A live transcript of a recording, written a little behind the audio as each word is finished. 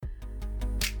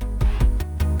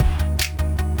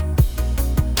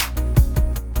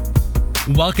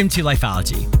Welcome to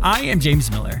Lifeology. I am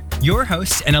James Miller, your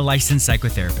host and a licensed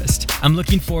psychotherapist. I'm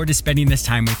looking forward to spending this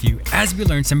time with you as we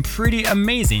learn some pretty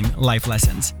amazing life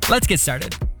lessons. Let's get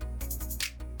started.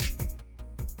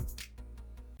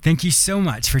 Thank you so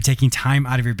much for taking time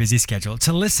out of your busy schedule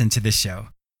to listen to this show.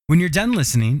 When you're done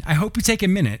listening, I hope you take a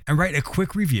minute and write a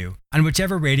quick review on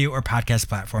whichever radio or podcast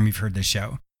platform you've heard this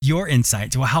show. Your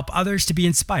insights will help others to be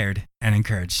inspired and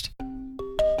encouraged.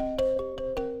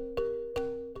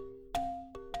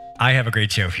 I have a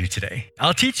great show for you today.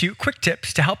 I'll teach you quick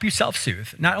tips to help you self-soothe,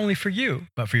 not only for you,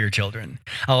 but for your children.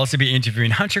 I'll also be interviewing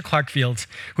Hunter Clarke-Fields,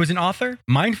 who is an author,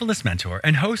 mindfulness mentor,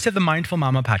 and host of the Mindful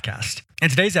Mama podcast.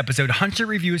 In today's episode, Hunter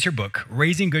reviews her book,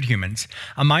 Raising Good Humans,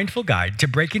 a mindful guide to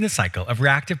breaking the cycle of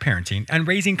reactive parenting and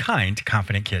raising kind,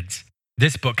 confident kids.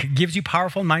 This book gives you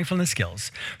powerful mindfulness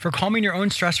skills for calming your own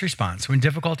stress response when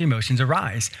difficult emotions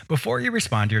arise before you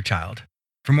respond to your child.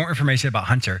 For more information about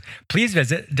Hunter, please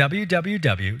visit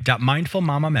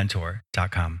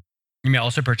www.mindfulmamamentor.com. You may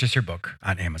also purchase her book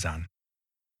on Amazon.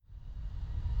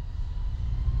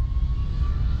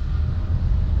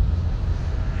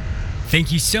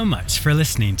 Thank you so much for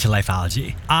listening to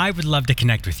Lifeology. I would love to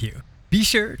connect with you. Be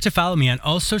sure to follow me on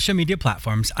all social media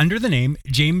platforms under the name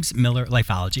James Miller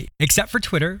Lifeology, except for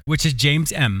Twitter, which is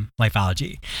James M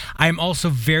Lifeology. I am also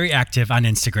very active on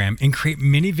Instagram and create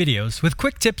mini videos with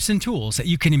quick tips and tools that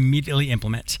you can immediately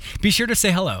implement. Be sure to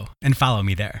say hello and follow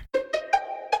me there.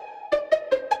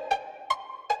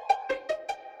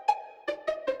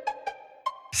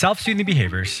 Self-soothing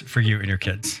behaviors for you and your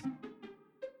kids.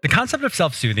 The concept of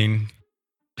self-soothing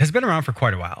has been around for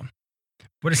quite a while.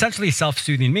 What essentially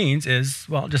self-soothing means is,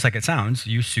 well, just like it sounds,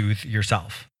 you soothe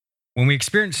yourself. When we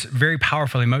experience very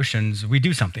powerful emotions, we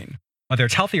do something. Whether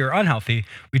it's healthy or unhealthy,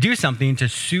 we do something to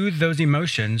soothe those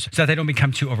emotions so that they don't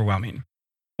become too overwhelming.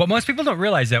 What most people don't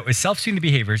realize, though, is self-soothing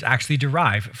behaviors actually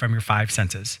derive from your five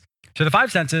senses. So the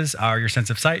five senses are your sense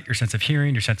of sight, your sense of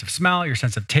hearing, your sense of smell, your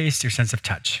sense of taste, your sense of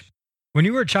touch. When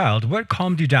you were a child, what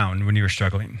calmed you down when you were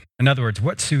struggling? In other words,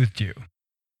 what soothed you?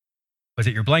 Was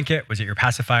it your blanket? Was it your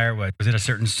pacifier? Was it a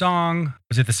certain song?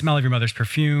 Was it the smell of your mother's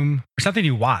perfume? Or something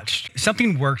you watched?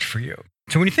 Something worked for you.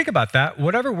 So when you think about that,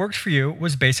 whatever worked for you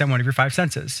was based on one of your five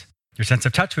senses. Your sense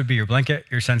of touch would be your blanket.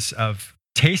 Your sense of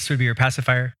taste would be your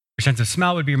pacifier. Your sense of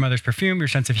smell would be your mother's perfume. Your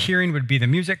sense of hearing would be the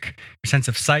music. Your sense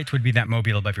of sight would be that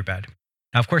mobile above your bed.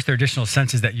 Now, of course, there are additional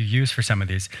senses that you use for some of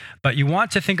these, but you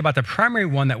want to think about the primary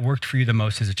one that worked for you the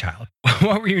most as a child.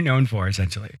 What were you known for,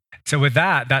 essentially? So with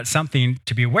that, that's something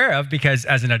to be aware of because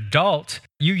as an adult,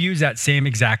 you use that same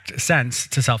exact sense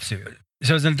to self-soothe.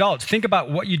 So as an adult, think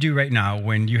about what you do right now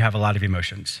when you have a lot of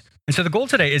emotions. And so the goal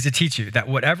today is to teach you that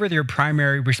whatever your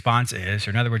primary response is,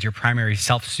 or in other words, your primary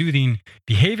self-soothing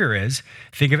behavior is,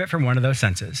 think of it from one of those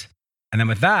senses. And then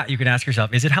with that, you can ask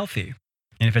yourself, is it healthy?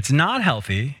 And if it's not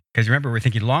healthy, because remember, we're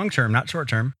thinking long-term, not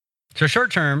short-term. So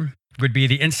short-term would be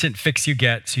the instant fix you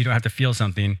get so you don't have to feel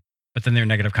something, but then there are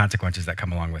negative consequences that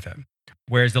come along with it.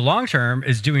 Whereas the long-term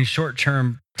is doing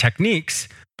short-term techniques,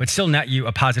 but still net you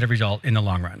a positive result in the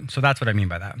long run. So that's what I mean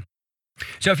by that.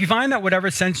 So if you find that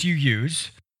whatever sense you use,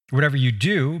 whatever you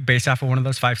do based off of one of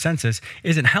those five senses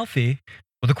isn't healthy,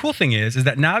 well, the cool thing is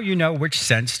that now you know which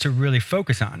sense to really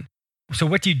focus on. So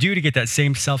what do you do to get that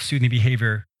same self-soothing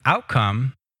behavior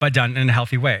outcome, but done in a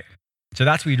healthy way? So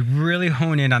that's where you'd really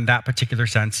hone in on that particular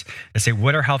sense and say,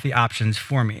 what are healthy options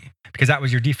for me? Because that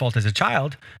was your default as a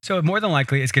child. So more than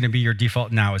likely, it's going to be your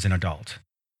default now as an adult.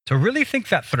 So really think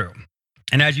that through.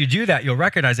 And as you do that, you'll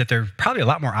recognize that there are probably a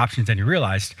lot more options than you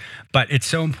realized, but it's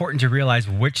so important to realize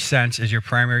which sense is your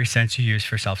primary sense you use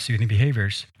for self-soothing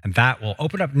behaviors. And that will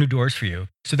open up new doors for you.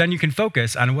 So then you can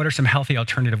focus on what are some healthy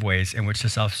alternative ways in which to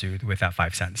self-soothe with that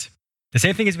five sense. The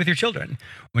same thing is with your children.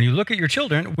 When you look at your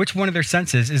children, which one of their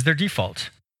senses is their default?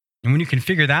 And when you can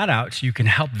figure that out, you can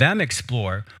help them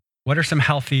explore what are some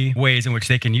healthy ways in which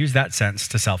they can use that sense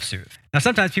to self-soothe. Now,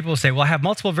 sometimes people will say, well, I have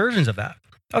multiple versions of that.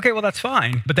 Okay, well, that's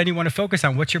fine. But then you want to focus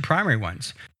on what's your primary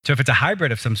ones. So if it's a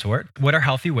hybrid of some sort, what are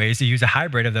healthy ways to use a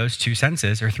hybrid of those two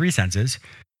senses or three senses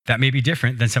that may be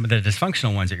different than some of the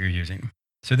dysfunctional ones that you're using?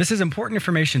 So this is important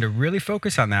information to really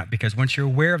focus on that because once you're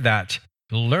aware of that,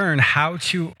 you'll learn how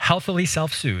to healthily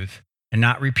self-soothe and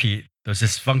not repeat those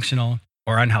dysfunctional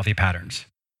or unhealthy patterns.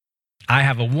 I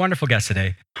have a wonderful guest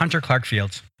today, Hunter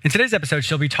Clarke-Fields. In today's episode,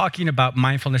 she'll be talking about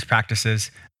mindfulness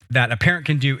practices that a parent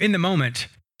can do in the moment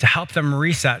to help them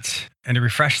reset and to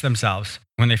refresh themselves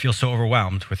when they feel so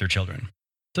overwhelmed with their children.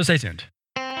 So stay tuned.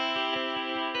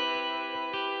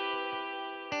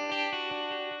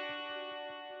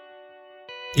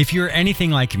 If you're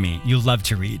anything like me, you love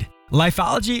to read.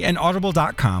 Lifeology and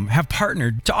Audible.com have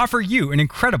partnered to offer you an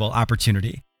incredible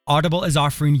opportunity. Audible is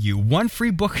offering you one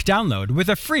free book download with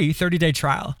a free 30-day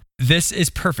trial. This is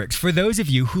perfect for those of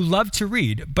you who love to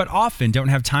read but often don't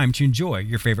have time to enjoy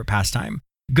your favorite pastime.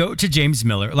 Go to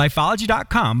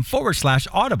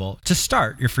jamesmillerlifeology.com/audible to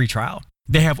start your free trial.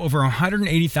 They have over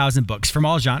 180,000 books from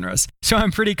all genres, so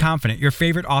I'm pretty confident your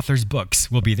favorite author's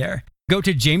books will be there. Go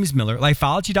to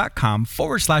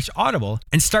jamesmillerlifeology.com/audible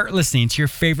and start listening to your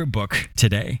favorite book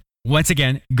today. Once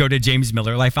again, go to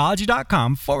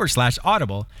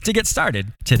jamesmillerlifeology.com/audible to get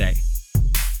started today.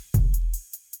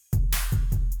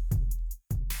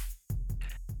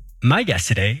 My guest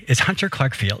today is Hunter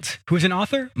Clarke-Fields, who is an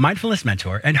author, mindfulness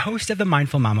mentor, and host of the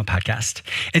Mindful Mama podcast.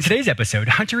 In today's episode,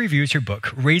 Hunter reviews her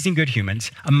book, Raising Good Humans,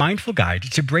 a mindful guide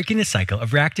to breaking the cycle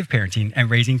of reactive parenting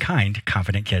and raising kind,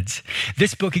 confident kids.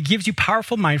 This book gives you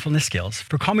powerful mindfulness skills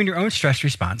for calming your own stress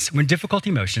response when difficult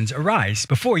emotions arise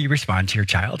before you respond to your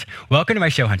child. Welcome to my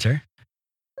show, Hunter.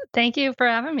 Thank you for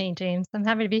having me, James. I'm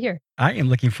happy to be here. I am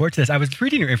looking forward to this. I was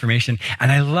reading your information and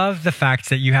I love the fact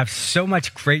that you have so much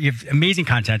you have amazing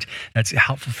content that's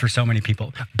helpful for so many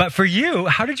people. But for you,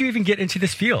 how did you even get into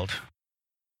this field?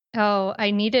 Oh,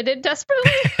 I needed it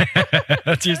desperately.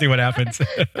 That's usually what happens.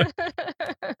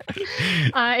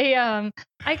 I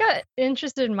got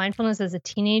interested in mindfulness as a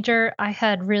teenager. I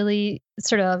had really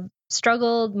sort of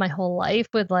struggled my whole life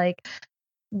with like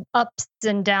ups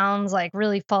and downs, like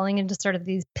really falling into sort of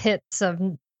these pits of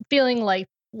feeling like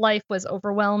life was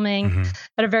overwhelming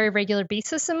at a very regular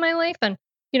basis in my life. And,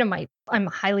 I'm a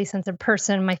highly sensitive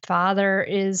person. My father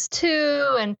is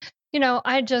too. And,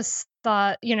 I just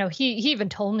thought, he even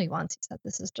told me once, he said,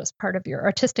 this is just part of your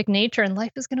artistic nature and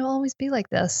life is going to always be like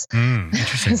this.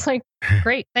 Interesting. It's like,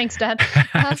 great. Thanks, Dad.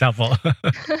 That's helpful.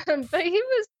 But he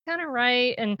was kind of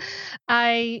right. And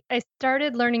I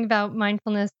started learning about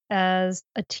mindfulness as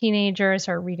a teenager. I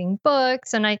started reading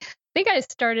books and I think I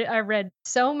read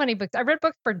so many books. I read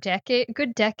books for a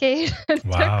good decade, took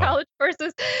college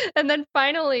courses. And then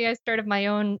finally I started my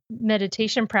own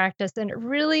meditation practice and it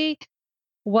really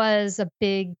was a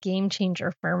big game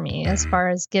changer for me as far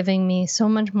as giving me so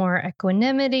much more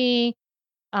equanimity,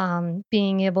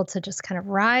 being able to just kind of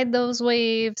ride those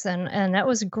waves. And that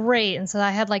was great. And so I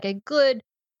had like a good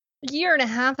year and a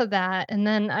half of that. And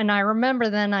I remember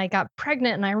then I got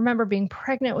pregnant and I remember being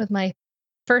pregnant with my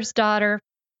first daughter,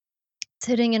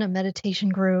 sitting in a meditation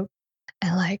group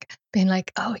and like being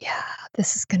like, oh yeah,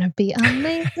 this is going to be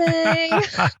amazing.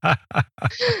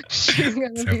 She's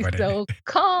going to be so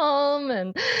calm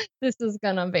and this is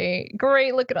going to be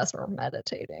great. Look at us, we're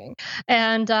meditating.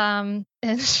 And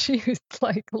she was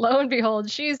like, lo and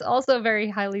behold, she's also very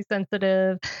highly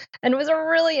sensitive and it was a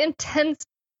really intense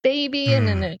baby and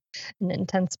an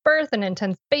intense birth, an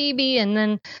intense baby. And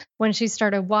then when she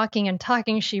started walking and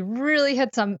talking, she really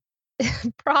had some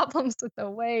problems with the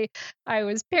way I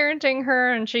was parenting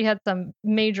her, and she had some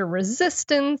major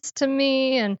resistance to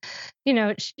me, and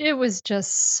it was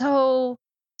just so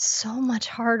much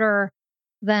harder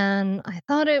than I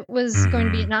thought it was going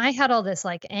to be. And I had all this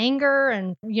like anger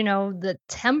and the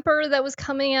temper that was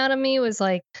coming out of me was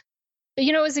like,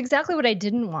 it was exactly what I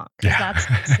didn't want because that's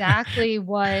exactly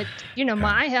what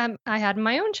I had in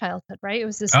my own childhood, right? It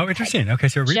was this interesting. Okay,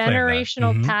 so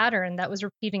generational pattern that was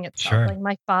repeating itself, like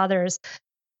my father's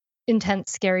intense,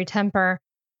 scary temper,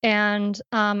 and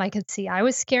I could see I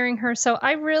was scaring her. So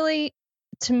I really,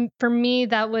 for me,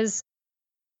 that was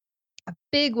a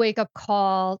big wake up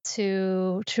call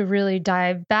to really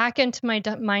dive back into my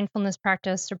mindfulness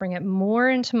practice, to bring it more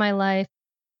into my life,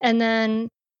 and then.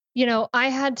 I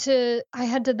had to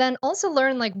then also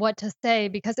learn like what to say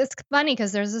because it's funny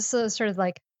because there's this sort of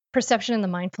like perception in the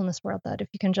mindfulness world that if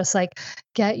you can just like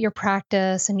get your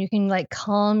practice and you can like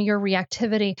calm your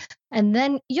reactivity and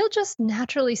then you'll just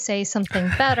naturally say something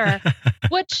better,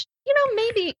 which,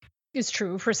 maybe is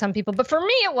true for some people, but for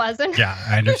me it wasn't. Yeah,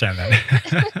 I understand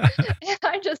that.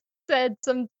 I just said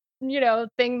some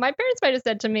thing my parents might have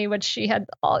said to me, which she had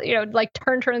all, like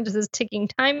turned her into this ticking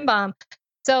time bomb.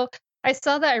 So I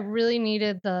saw that I really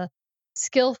needed the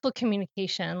skillful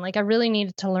communication. Like I really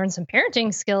needed to learn some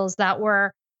parenting skills that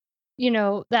were,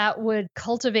 that would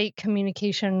cultivate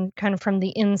communication kind of from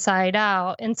the inside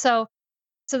out. And so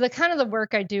the kind of the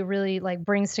work I do really like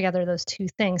brings together those two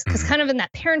things. Because kind of in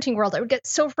that parenting world, I would get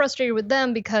so frustrated with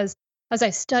them because as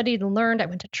I studied and learned, I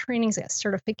went to trainings, I got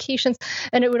certifications,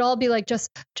 and it would all be like, just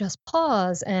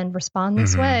pause and respond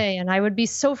this way. And I would be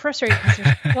so frustrated because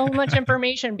there's so much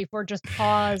information before just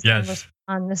pause and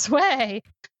respond this way.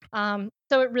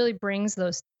 so it really brings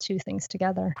those two things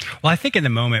together. Well, I think in the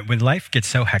moment when life gets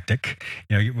so hectic,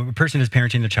 a person is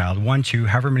parenting the child, one, two,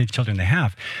 however many children they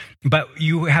have, but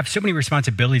you have so many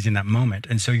responsibilities in that moment,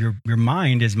 and so your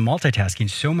mind is multitasking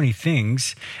so many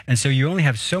things, and so you only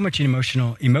have so much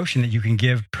emotion that you can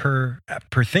give per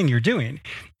thing you're doing.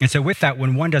 And so with that,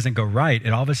 when one doesn't go right, it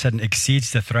all of a sudden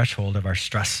exceeds the threshold of our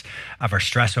stress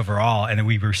overall, and then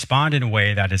we respond in a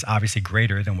way that is obviously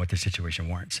greater than what the situation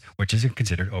warrants, which is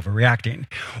considered overreacting.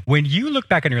 When you look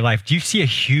back on your life, do you see a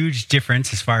huge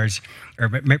difference as far as, or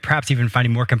perhaps even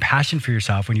finding more compassion for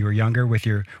yourself when you were younger with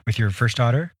your first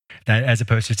daughter, as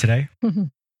opposed to today?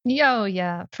 Yeah, oh,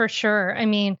 yeah, for sure. I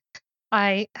mean,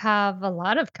 I have a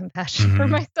lot of compassion for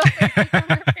Hmm. myself as a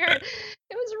younger parent.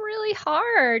 It was really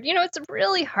hard. It's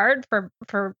really hard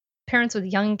for parents with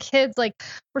young kids. Like,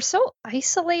 we're so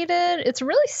isolated. It's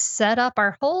really set up,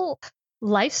 our whole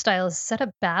lifestyle is set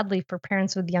up badly for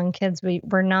parents with young kids.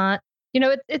 We're not,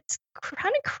 it's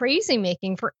kind of crazy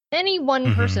making for any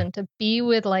one Hmm. person to be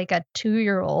with like a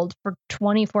 2-year-old for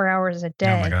 24 hours a Oh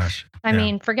my day. gosh. I Yeah.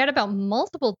 mean, forget about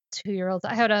multiple 2-year-olds.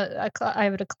 I had a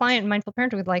client, mindful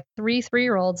parent, with like three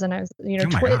 3-year-olds, and I was, Oh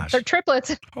my they're gosh. triplets.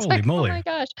 It's Holy like, oh moly. my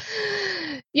gosh,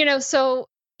 so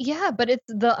yeah. But it's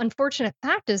the unfortunate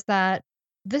fact is that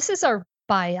this is our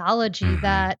biology. Hmm.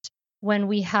 That when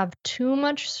we have too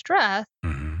much stress,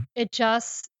 Hmm. it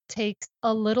just takes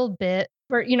a little bit.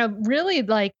 Or really,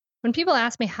 like when people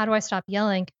ask me how do I stop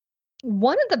yelling,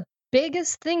 one of the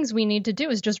biggest things we need to do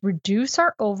is just reduce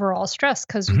our overall stress,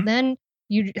 because Hmm. then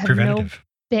you have no Preventative.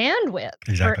 bandwidth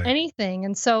for Exactly. anything.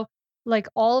 And so, like,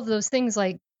 all of those things,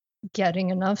 like getting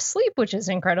enough sleep, which is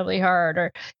incredibly hard,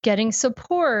 or getting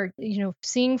support,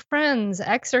 seeing friends,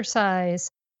 exercise,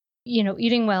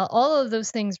 eating well, all of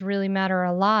those things really matter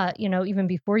a lot, even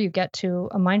before you get to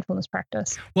a mindfulness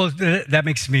practice. Well, that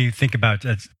makes me think about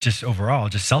just overall,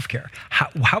 just self care.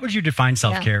 How would you define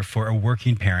self Yeah. care for a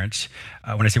working parent?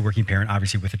 When I say working parent,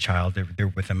 obviously with a child, they're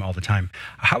with them all the time.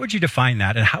 How would you define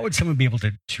that? And how would someone be able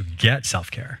to get self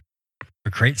care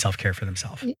or create self care for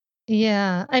themselves? Y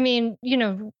Yeah, I mean, I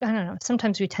don't know,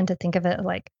 sometimes we tend to think of it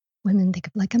like women think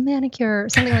of like a manicure or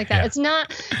something like that. Yeah, It's not,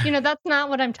 that's not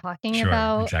what I'm talking sure.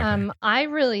 about. Exactly. I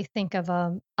really think of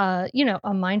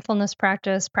a mindfulness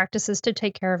practices to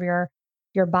take care of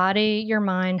your body, your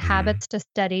mind, Hmm. habits to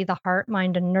steady the heart,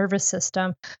 mind, and nervous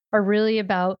system are really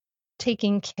about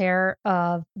taking care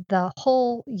of the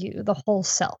whole you, the whole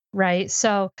self, right?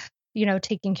 So,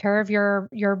 taking care of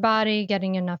your body,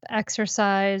 getting enough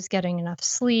exercise, getting enough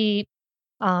sleep,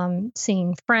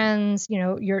 seeing friends,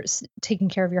 taking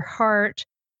care of your heart,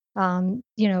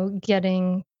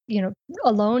 getting,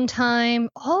 alone time.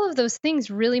 All of those things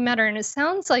really matter. And it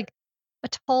sounds like a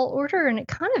tall order, and it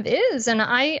kind of is. And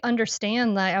I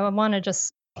understand that. I want to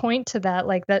just point to that,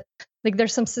 like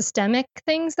there's some systemic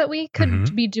things that we could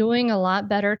Hmm. be doing a lot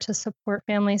better to support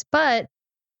families. But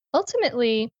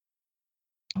ultimately,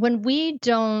 when we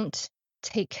don't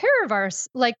take care of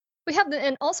like we have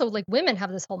and also like women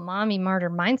have this whole mommy martyr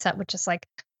mindset, which is like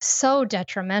so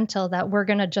detrimental, that we're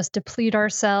going to just deplete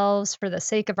ourselves for the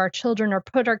sake of our children or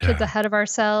put our kids Yeah. ahead of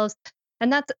ourselves.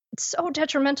 And that's so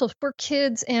detrimental for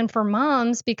kids and for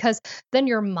moms, because then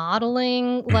you're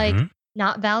modeling like Hmm.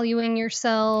 not valuing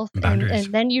yourself, Boundaries.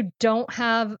 and then you don't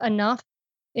have enough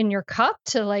in your cup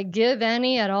to like give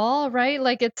any at all, right?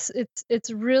 Like it's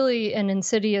really an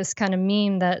insidious kind of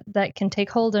meme that can take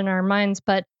hold in our minds.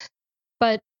 But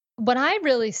what I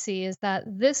really see is that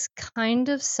this kind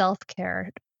of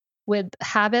self-care with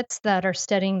habits that are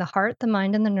steadying the heart, the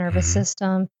mind, and the nervous Hmm.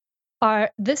 system are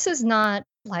this is not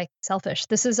like selfish.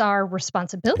 This is our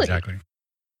responsibility. Exactly.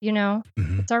 You know,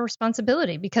 Hmm. it's our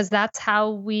responsibility, because that's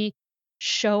how we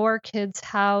show our kids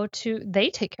how to they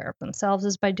take care of themselves,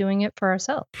 is by doing it for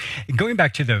ourselves. Going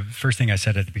back to the first thing I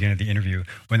said at the beginning of the interview,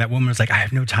 when that woman was like, I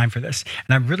have no time for this.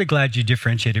 And I'm really glad you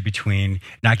differentiated between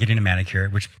not getting a manicure,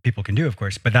 which people can do, of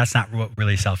course, but that's not what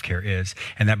really self care is.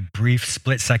 And that brief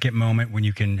split second moment when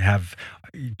you can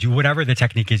do whatever the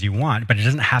technique is you want, but it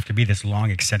doesn't have to be this long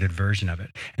extended version of it.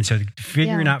 And so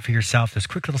figuring Yeah. out for yourself those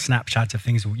quick little snapshots of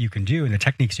things you can do and the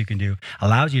techniques you can do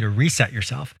allows you to reset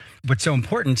yourself. What's so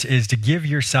important is to give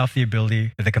yourself the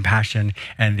ability, the compassion,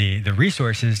 and the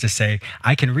resources to say,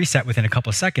 I can reset within a couple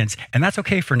of seconds, and that's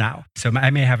okay for now. So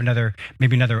I may have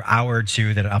maybe another hour or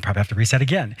two that I'll probably have to reset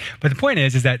again. But the point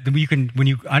is that when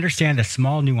you understand the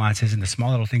small nuances and the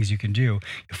small little things you can do, you'll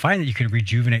find that you can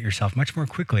rejuvenate yourself much more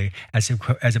quickly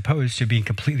as opposed to being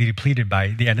completely depleted by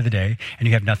the end of the day and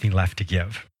you have nothing left to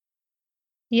give.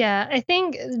 Yeah, I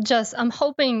think just I'm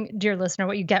hoping, dear listener,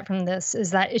 what you get from this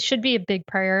is that it should be a big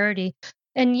priority.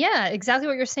 And yeah, exactly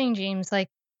what you're saying, James. Like,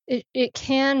 it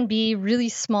can be really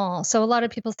small. So a lot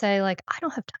of people say like, I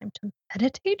don't have time to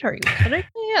meditate. Are you kidding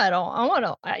me? I want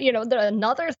to, there's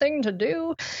another thing to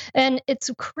do. And it's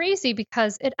crazy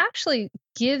because it actually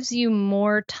gives you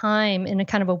more time in a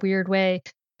kind of a weird way,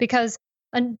 because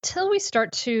until we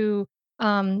start to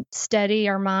steady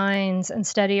our minds and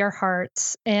steady our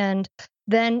hearts, and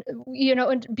then,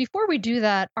 and before we do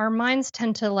that, our minds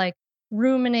tend to like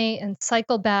ruminate and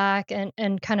cycle back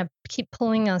and kind of keep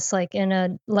pulling us like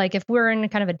if we're in a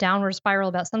kind of a downward spiral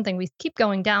about something, we keep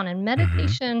going down, and Hmm.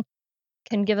 meditation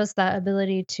can give us that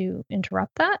ability to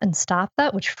interrupt that and stop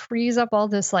that, which frees up all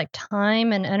this like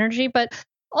time and energy. But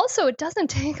also it doesn't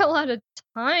take a lot of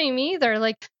time either.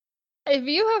 Like if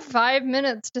you have 5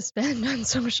 minutes to spend on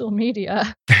social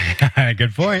media,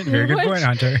 Good point. Very good point, which,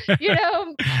 Hunter.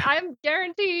 I'm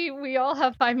guarantee we all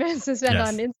have 5 minutes to spend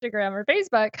on Yes. Instagram or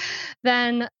Facebook,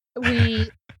 then we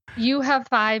you have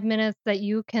 5 minutes that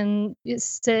you can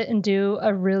sit and do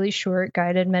a really short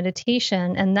guided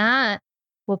meditation, and that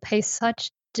will pay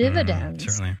such dividends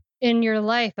Certainly. in your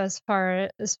life as far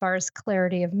as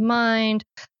clarity of mind,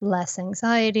 less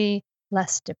anxiety,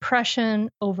 less depression,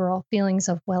 overall feelings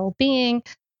of well-being.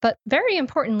 But very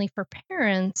importantly for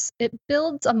parents, it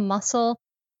builds a muscle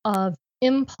of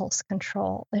impulse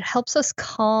control. It helps us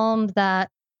calm that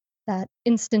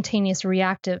instantaneous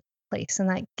reactive place, and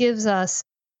that gives us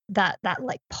that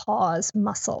like pause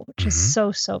muscle, which is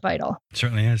Hmm. so vital.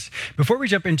 Certainly is. Before we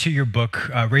jump into your book,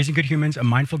 Raising Good Humans, A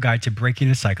Mindful Guide to Breaking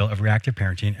the Cycle of Reactive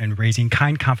Parenting and Raising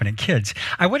Kind, Confident Kids,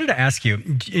 I wanted to ask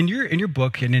you, in your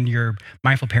book and in your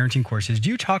mindful parenting courses, do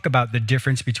you talk about the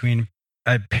difference between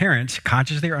a parent,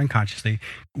 consciously or unconsciously,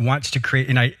 wants to create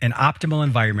an optimal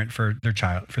environment for their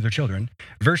child, for their children,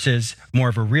 versus more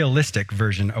of a realistic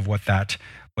version of what that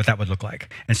would look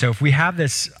like? And so if we have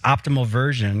this optimal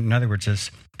version, in other words,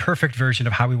 this perfect version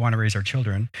of how we want to raise our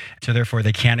children, so therefore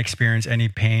they can't experience any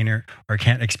pain or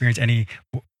can't experience any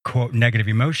quote negative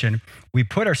emotion, we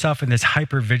put ourselves in this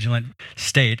hyper vigilant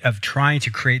state of trying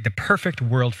to create the perfect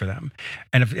world for them.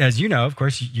 And if, as you know, of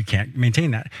course, you can't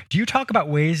maintain that. Do you talk about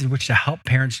ways in which to help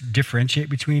parents differentiate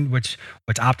between what's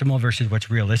optimal versus what's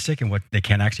realistic and what they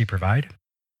can actually provide?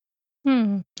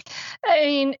 Hmm. I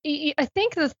mean, I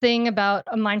think the thing about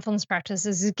a mindfulness practice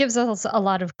is it gives us a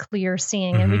lot of clear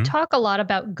seeing. And we Hmm. talk a lot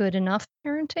about good enough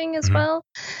parenting as Hmm. well.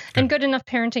 And Good. good enough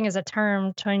parenting is a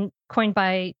term coined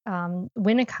by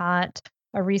Winnicott,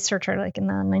 a researcher like in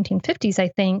the 1950s, I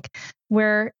think,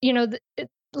 where,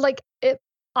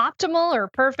 optimal or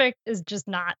perfect is just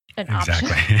not an option.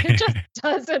 Exactly. It just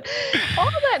doesn't. All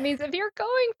that means, if you're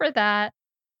going for that,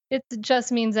 it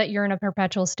just means that you're in a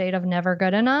perpetual state of never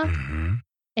good enough, Hmm.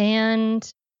 and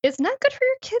it's not good for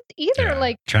your kids either. Yeah.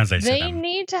 Like, Translates to they them.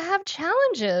 need to have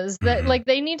challenges, that Hmm. like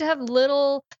they need to have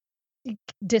little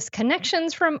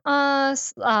disconnections from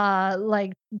us,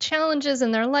 like challenges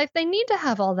in their life. They need to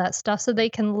have all that stuff so they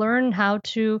can learn how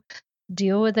to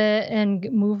deal with it and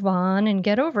move on and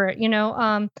get over it.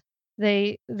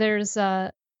 There's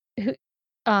who,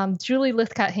 Julie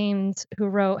Lithcott Haynes, who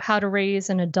wrote How to Raise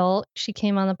an Adult. She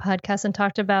came on the podcast and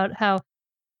talked about how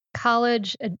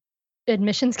college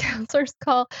admissions counselors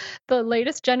call the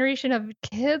latest generation of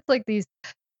kids like these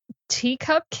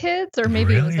teacup kids, or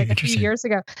maybe it was Really like a few interesting. years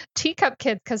ago, teacup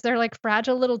kids, because they're like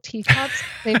fragile little teacups.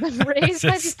 They've been That's raised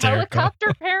by these hysterical.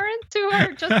 helicopter parents who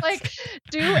are just That's, like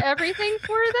do everything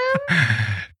for them.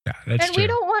 yeah, that's And we true.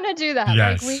 don't want to do that.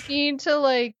 Like Yes.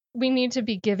 we need to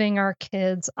be giving our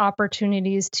kids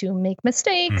opportunities to make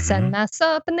mistakes and Hmm. mess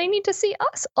up, and they need to see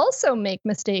us also make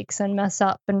mistakes and mess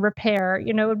up and repair.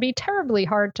 It would be terribly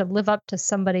hard to live up to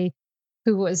somebody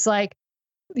who was like,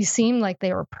 they seemed like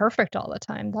they were perfect all the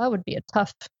time. That would be a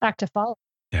tough act to follow.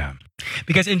 Yeah.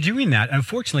 Because in doing that,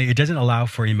 unfortunately, it doesn't allow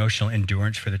for emotional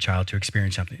endurance for the child to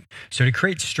experience something. So to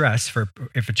create stress for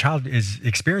if a child is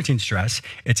experiencing stress,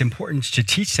 it's important to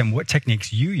teach them what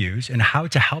techniques you use and how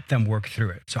to help them work through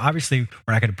it. So obviously,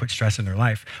 we're not going to put stress in their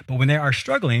life, but when they are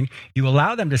struggling, you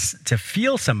allow them to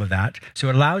feel some of that. So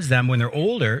it allows them when they're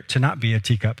older to not be a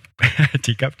teacup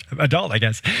teacup adult, I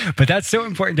guess. But that's so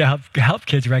important to help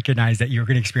kids recognize that you're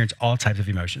going to experience all types of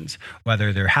emotions,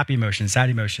 whether they're happy emotions, sad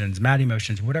emotions, mad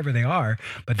emotions, whatever they are.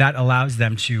 But that allows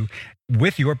them to,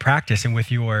 with your practice and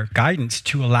with your guidance,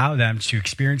 to allow them to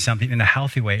experience something in a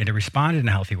healthy way and to respond in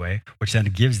a healthy way, which then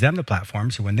gives them the platform.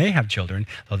 So when they have children,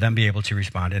 they'll then be able to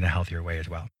respond in a healthier way as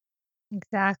well.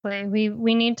 Exactly.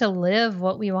 We need to live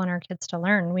what we want our kids to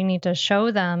learn. We need to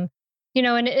show them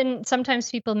And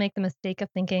sometimes people make the mistake of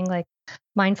thinking like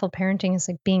mindful parenting is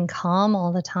like being calm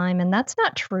all the time, and that's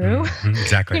not true. you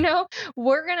Exactly. know,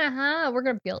 we're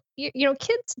gonna feel,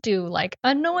 kids do like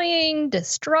annoying,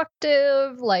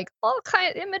 destructive, like all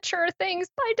kind of immature things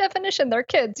by definition. They're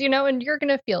kids, and you're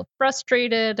gonna feel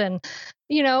frustrated and,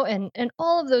 and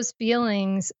all of those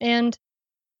feelings. And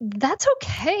that's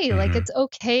okay. Like Hmm. it's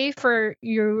okay for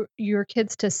your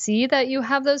kids to see that you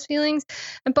have those feelings.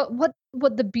 And but what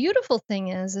the beautiful thing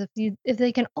is, if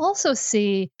they can also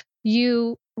see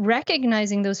you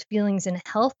recognizing those feelings in a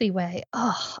healthy way.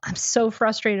 Oh, I'm so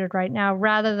frustrated right now,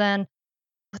 rather than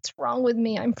what's wrong with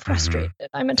me? I'm Hmm. frustrated.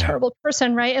 I'm a Yeah. terrible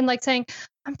person, right? And like saying,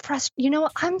 I'm frustrated.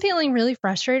 I'm feeling really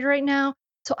frustrated right now.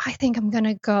 So I think I'm going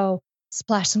to go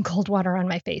splash some cold water on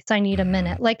my face. I need a Hmm.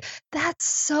 minute. Like that's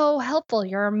so helpful.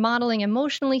 You're modeling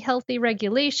emotionally healthy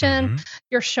regulation. Hmm.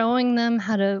 You're showing them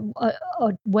how to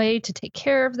a way to take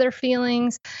care of their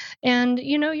feelings. And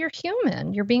you're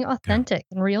human. You're being Yeah. authentic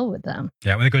and real with them.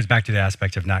 Yeah, well, it goes back to the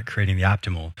aspect of not creating the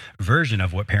optimal version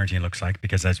of what parenting looks like,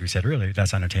 because as we said earlier,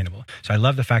 that's unattainable. So I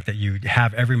love the fact that you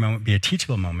have every moment be a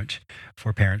teachable moment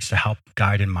for parents to help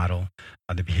guide and model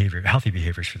the behavior, healthy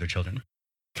behaviors for their children.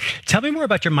 Tell me more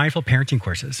about your mindful parenting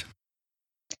courses.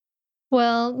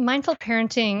 Well, mindful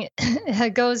parenting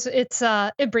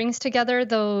it brings together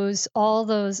all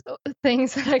those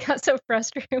things that I got so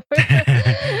frustrated with.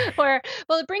 Where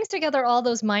well, it brings together all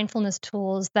those mindfulness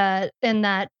tools that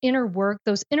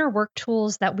those inner work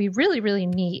tools that we really, really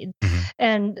need. Hmm.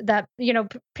 And that,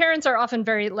 parents are often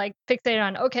very like fixated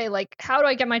on, okay, like how do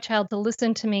I get my child to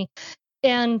listen to me?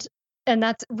 And and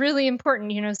that's really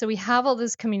important, so we have all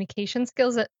those communication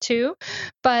skills too.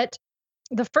 But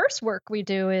the first work we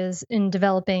do is in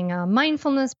developing a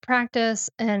mindfulness practice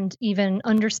and even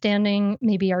understanding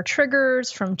maybe our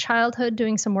triggers from childhood,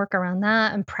 doing some work around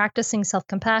that and practicing self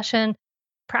compassion,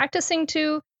 practicing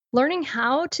to learning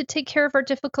how to take care of our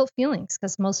difficult feelings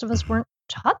because most of us Hmm. weren't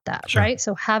taught that, Sure. right?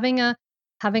 So having a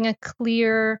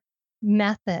clear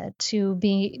method to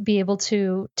be able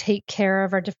to take care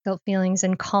of our difficult feelings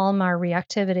and calm our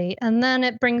reactivity, and then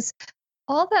it brings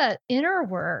all that inner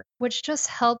work, which just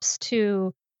helps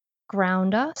to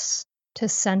ground us, to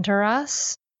center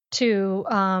us, to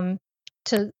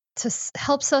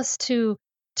helps us to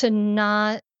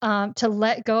not to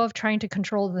let go of trying to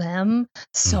control them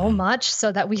so Hmm. much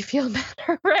so that we feel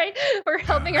better, right? We're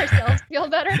helping Wow. ourselves feel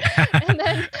better, and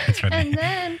then That's funny. and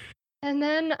then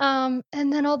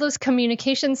and then all those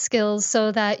communication skills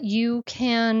so that you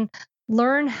can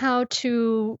learn how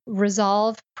to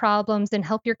resolve problems and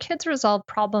help your kids resolve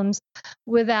problems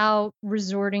without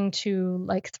resorting to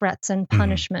like threats and Hmm.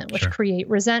 punishment, which Sure. create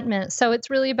resentment. So it's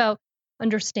really about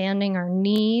understanding our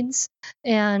needs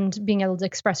and being able to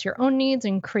express your own needs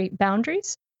and create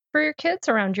boundaries for your kids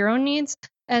around your own needs.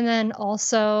 And then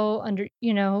also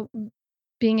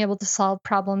being able to solve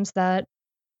problems that,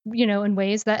 in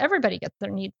ways that everybody gets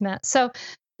their needs met. So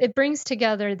it brings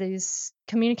together these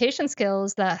communication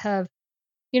skills that have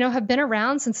been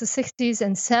around since the 60s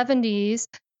and 70s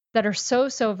that are so,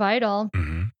 so vital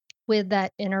Hmm. with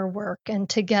that inner work. And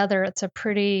together, it's a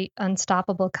pretty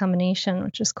unstoppable combination,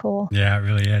 which is cool. Yeah, it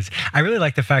really is. I really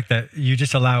like the fact that you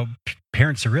just allow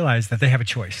parents to realize that they have a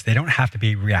choice. They don't have to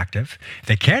be reactive.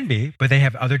 They can be, but they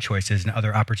have other choices and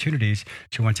other opportunities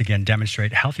to once again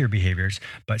demonstrate healthier behaviors.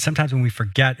 But sometimes when we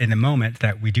forget in the moment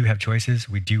that we do have choices,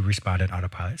 we do respond at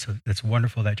autopilot. So it's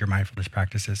wonderful that your mindfulness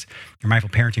practices, your mindful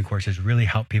parenting courses really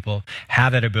help people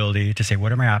have that ability to say,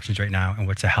 what are my options right now? And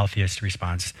what's the healthiest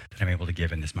response that I'm able to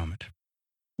give in this moment?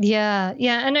 Yeah.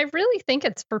 Yeah. And I really think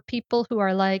it's for people who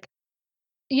are like,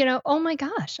 oh my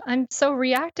gosh, I'm so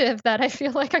reactive that I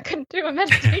feel like I couldn't do a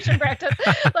meditation practice.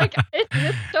 Like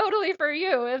it's totally for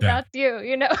you if Yeah. that's you.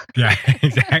 Yeah,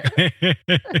 exactly.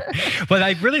 Well,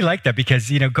 I really like that because,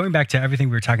 going back to everything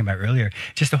we were talking about earlier,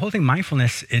 just the whole thing,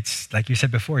 mindfulness, it's like you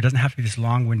said before, it doesn't have to be this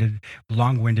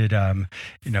long-winded,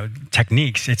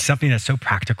 techniques. It's something that's so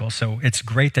practical. So it's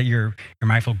great that your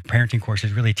mindful parenting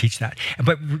courses really teach that.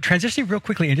 But transitioning real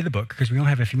quickly into the book, because we only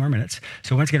have a few more minutes.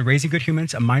 So once again, Raising Good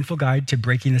Humans, a mindful guide to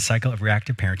breaking the cycle of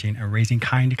reactive parenting and raising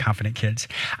kind, confident kids.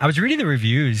 I was reading the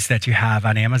reviews that you have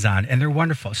on Amazon, and they're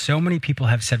wonderful. So many people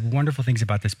have said wonderful things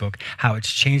about this book, how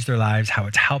it's changed their lives, how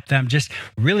it's helped them just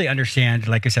really understand,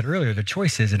 like I said earlier, the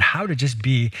choices and how to just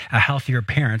be a healthier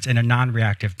parent and a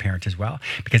non-reactive parent as well.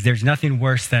 Because there's nothing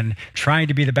worse than trying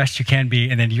to be the best you can be,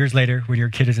 and then years later, when your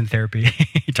kid is in therapy,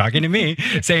 talking to me,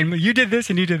 saying, you did this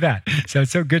and you did that. So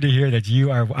it's so good to hear that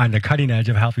you are on the cutting edge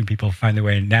of helping people find their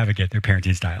way and navigate their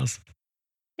parenting styles.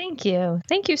 Thank you.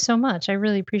 Thank you so much. I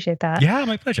really appreciate that. Yeah,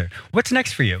 my pleasure. What's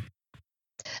next for you?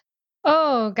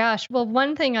 Oh gosh. Well,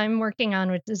 one thing I'm working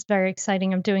on, which is very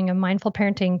exciting, I'm doing a mindful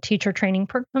parenting teacher training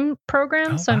program.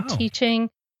 Oh, So I'm wow. teaching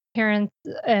parents,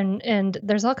 and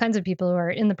there's all kinds of people who are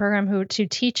in the program who to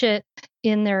teach it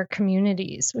in their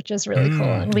communities, which is really cool.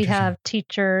 And we Interesting. have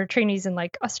teacher trainees in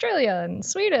like Australia and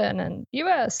Sweden and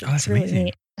US. Oh, that's It's really amazing.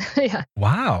 neat. Yeah.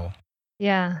 Wow.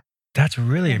 Yeah. That's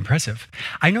really Yeah. impressive.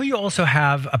 I know you also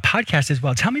have a podcast as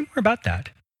well. Tell me more about that.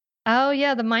 Oh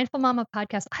yeah, the Mindful Mama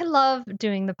podcast. I love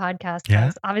doing the podcast Yeah.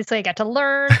 because obviously I get to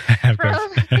learn Of course.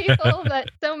 from people that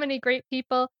so many great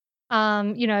people.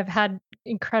 I've had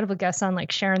incredible guests on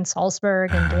like Sharon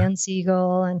Salzberg and Uh-huh. Dan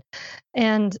Siegel,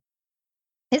 and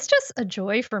it's just a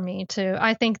joy for me to.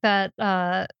 I think that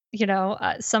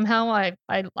somehow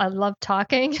I love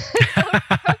talking. So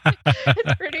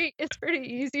it's pretty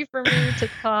easy for me to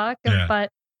talk, Yeah. but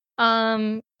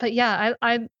yeah,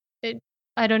 it,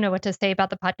 I don't know what to say about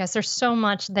the podcast. There's so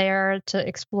much there to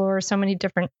explore, so many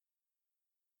different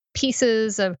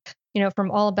pieces of,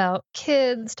 from all about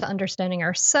kids to understanding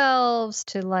ourselves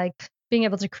to like being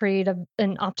able to create an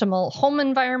optimal home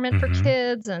environment for Mhm.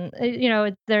 kids. And,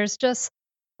 there's just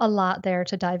a lot there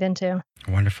to dive into.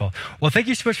 Wonderful. Well, thank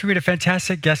you so much for being a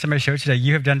fantastic guest on my show today.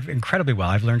 You have done incredibly well.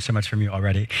 I've learned so much from you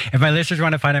already. If my listeners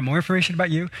want to find out more information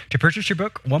about you, to purchase your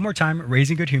book, one more time,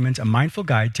 Raising Good Humans, A Mindful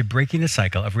Guide to Breaking the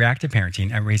Cycle of Reactive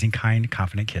Parenting and Raising Kind,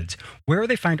 Confident Kids, where will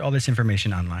they find all this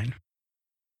information online?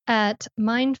 At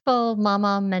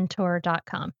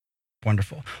mindfulmamamentor.com.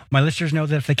 Wonderful. My listeners know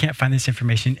that if they can't find this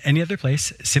information any other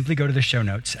place, simply go to the show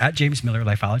notes at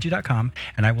jamesmillerlifeology.com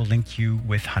and I will link you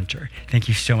with Hunter. Thank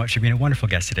you so much for being a wonderful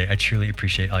guest today. I truly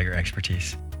appreciate all your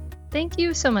expertise. Thank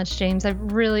you so much, James.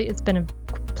 It's been a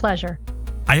pleasure.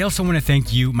 I also want to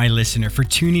thank you, my listener, for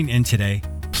tuning in today.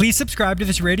 Please subscribe to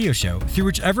this radio show through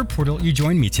whichever portal you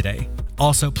join me today.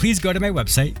 Also, please go to my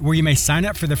website where you may sign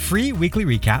up for the free weekly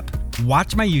recap,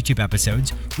 watch my YouTube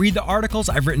episodes, read the articles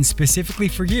I've written specifically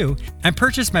for you, and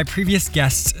purchase my previous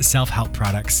guests' self-help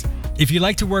products. If you'd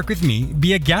like to work with me,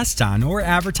 be a guest on, or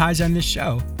advertise on this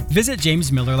show, visit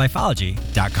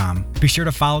jamesmillerlifeology.com. Be sure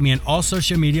to follow me on all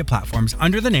social media platforms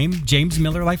under the name James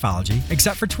Miller Lifeology,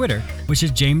 except for Twitter, which is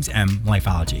James M.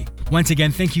 Lifeology. Once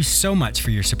again, thank you so much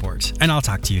for your support, and I'll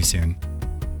talk to you soon.